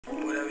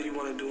whatever you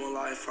want to do in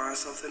life, find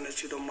something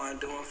that you don't mind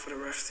doing for the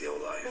rest of your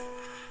life.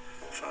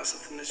 Find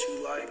something that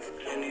you like,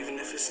 and even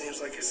if it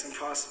seems like it's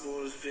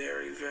impossible, it's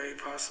very, very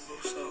possible.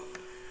 So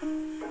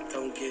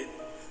don't get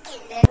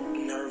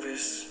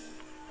nervous.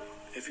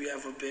 If you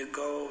have a big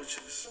goal,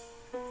 just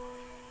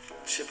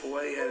chip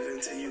away at it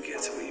until you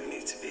get to where you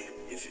need to be.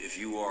 If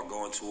you are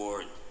going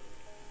toward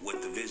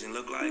what the vision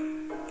look like,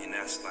 and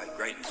that's like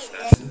greatness,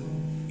 that's,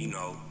 you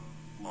know,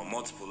 on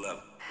multiple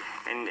levels.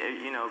 And,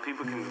 you know,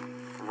 people can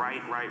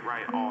write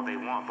all they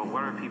want, but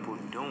what are people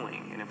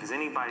doing? And if there's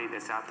anybody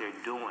that's out there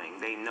doing,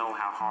 they know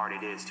how hard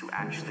it is to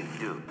actually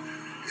do.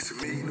 It's a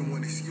million and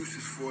one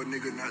excuses for a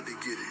nigga not to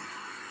get it.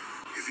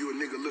 If you a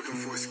nigga looking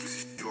for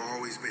excuses, you'll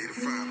always be able to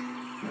find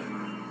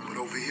them. But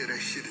over here, that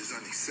shit is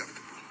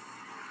unacceptable.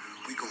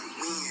 We gon'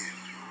 win.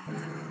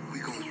 We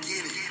gon'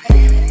 get it.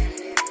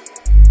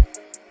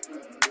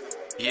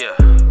 Yeah.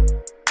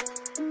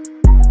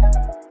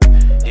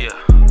 Yeah.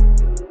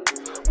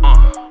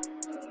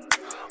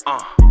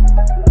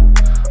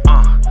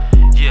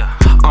 Yeah.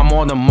 I'm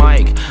on the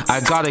mic, I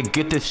gotta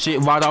get this shit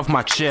right off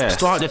my chest.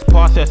 Start this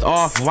process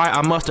off right,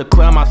 I must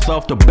declare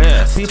myself the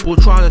best. People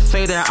try to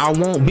say that I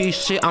won't be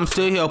shit, I'm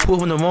still here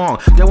proving them wrong.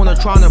 They wanna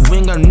try to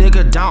bring a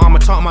nigga down, I'ma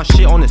talk my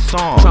shit on this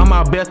song. Try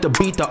my best to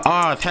beat the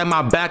odds, had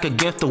my back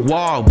against the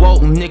wall.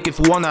 Woke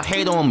niggas wanna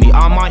hate on me,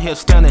 I'm out here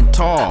standing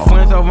tall.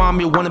 Friends around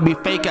me wanna be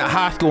fake at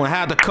high school and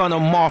had to cut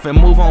them off and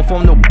move on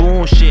from the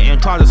bullshit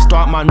and try to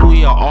start my new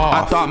year off.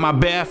 I thought my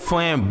best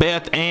friend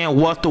Beth Ann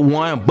was the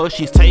one, but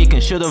she's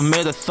taken. Should've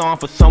made a song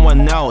for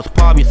someone else,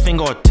 probably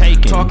single or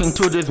taken. Talking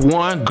to this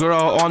one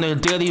girl on a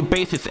daily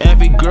basis.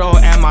 Every girl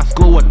at my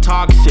school was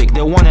toxic,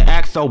 they wanna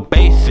act so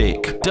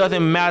basic.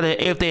 Doesn't matter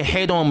if they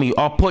hate on me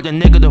or put the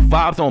negative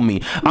vibes on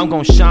me. I'm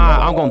gon' shine,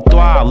 I'm gon'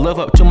 thrive, live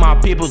up to my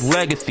people's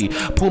legacy.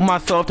 Prove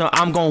myself that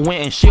I'm gon'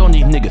 win and shit on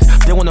these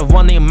niggas. They wanna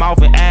run their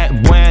mouth and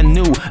act brand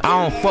new,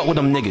 I don't fuck with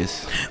them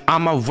niggas.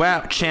 I'm a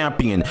rap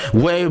champion,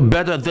 way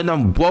better than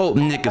them broke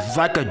niggas,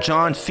 like a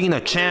John Cena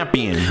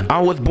champion. I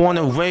was born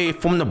and raised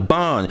from the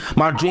bun.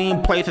 My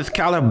dream place is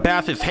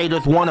Calabasas.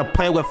 Haters wanna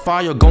play with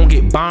fire, gon'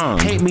 get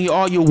burned. Hate me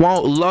all you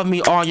want, love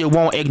me all you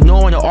want,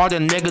 ignoring all the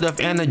negative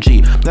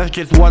energy, that's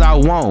just what I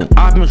want.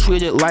 I've been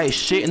treated like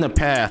shit in the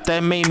past,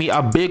 that made me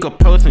a bigger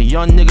person.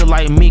 Young nigga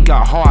like me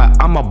got heart,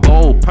 I'm a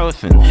bold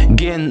person.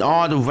 Getting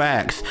all the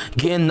racks,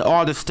 getting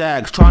all the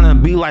stacks, trying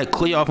to be like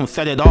Cleo from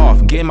Set It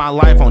Off, getting my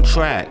life on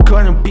track.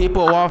 Cutting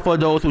people off for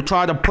those who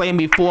try to play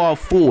me for a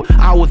fool.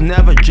 I was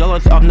never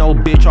jealous of no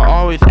bitch, I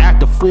always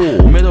act a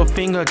fool. Middle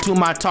finger to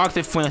my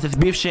toxic friends, this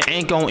beef shit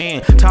ain't gon'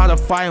 end. Tired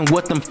of fighting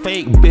with them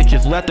fake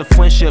bitches, let the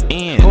friendship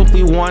end.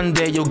 Hopefully one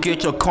day you'll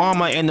get your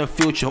karma in the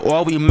future,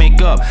 or we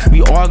make up.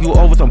 We argue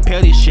over some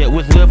petty shit,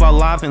 let's live our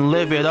lives and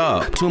live it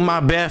up. To my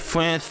best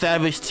friend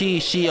Savage T,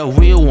 she a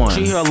real one.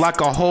 Treat her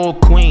like a whole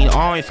queen,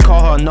 always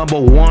call her number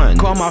one.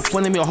 Call my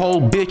friend of me a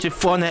whole bitch in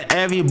front of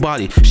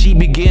everybody, she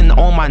be getting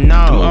on my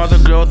nerves. Them other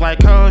girls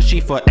like her, she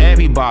for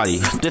everybody.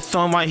 This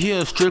song right here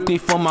is strictly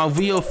for my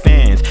real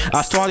fans.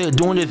 I started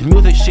doing this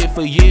music shit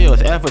for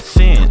years, ever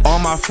since. All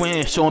my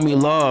friends show me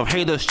love,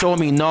 haters show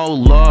me no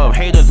love.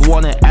 Haters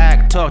wanna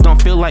act tough,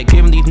 don't feel like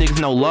giving these niggas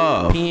no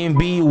love.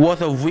 PNB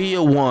was a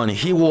real one,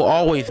 he will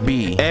always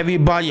be.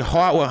 Everybody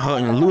heart was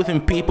hurting,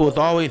 losing people is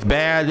always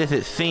bad as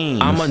it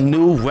seems. I'm a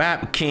new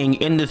rap king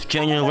in this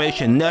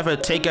generation, never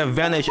take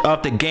advantage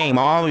of the game,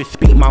 I always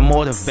speak my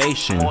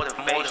motivation.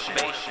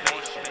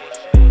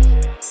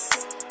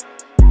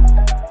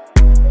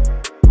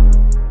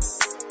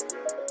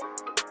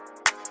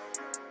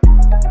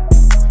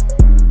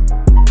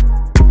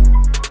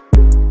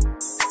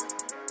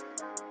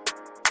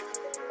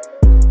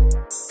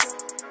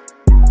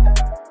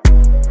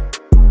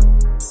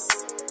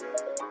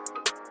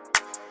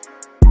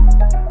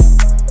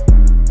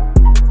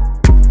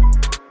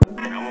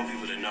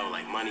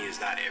 Money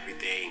is not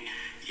everything.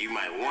 You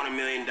might want $1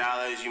 million,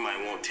 you might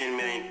want $10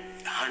 million,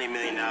 $100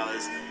 million.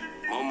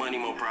 More money,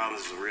 more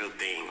problems is a real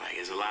thing. Like,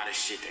 there's a lot of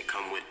shit that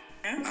come with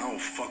it. I don't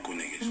fuck with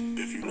niggas.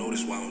 If you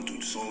notice why I don't do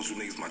songs with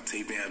niggas, my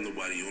tape ain't have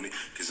nobody on it,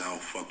 cause I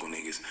don't fuck with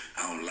niggas.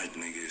 I don't like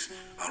niggas.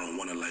 I don't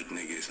wanna like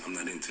niggas. I'm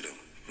not into them.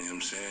 You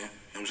know what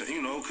I'm saying?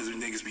 You know, cause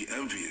niggas be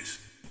envious.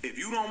 If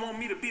you don't want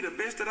me to be the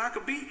best that I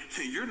could be,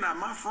 then you're not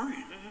my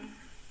friend.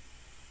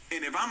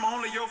 And if I'm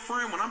only your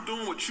friend when I'm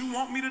doing what you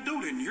want me to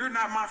do, then you're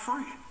not my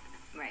friend.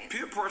 Right.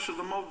 Peer pressure is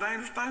the most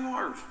dangerous thing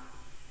on earth.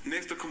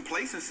 Next to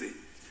complacency.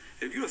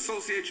 If you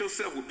associate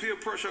yourself with peer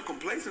pressure or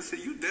complacency,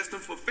 you're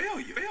destined for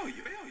failure.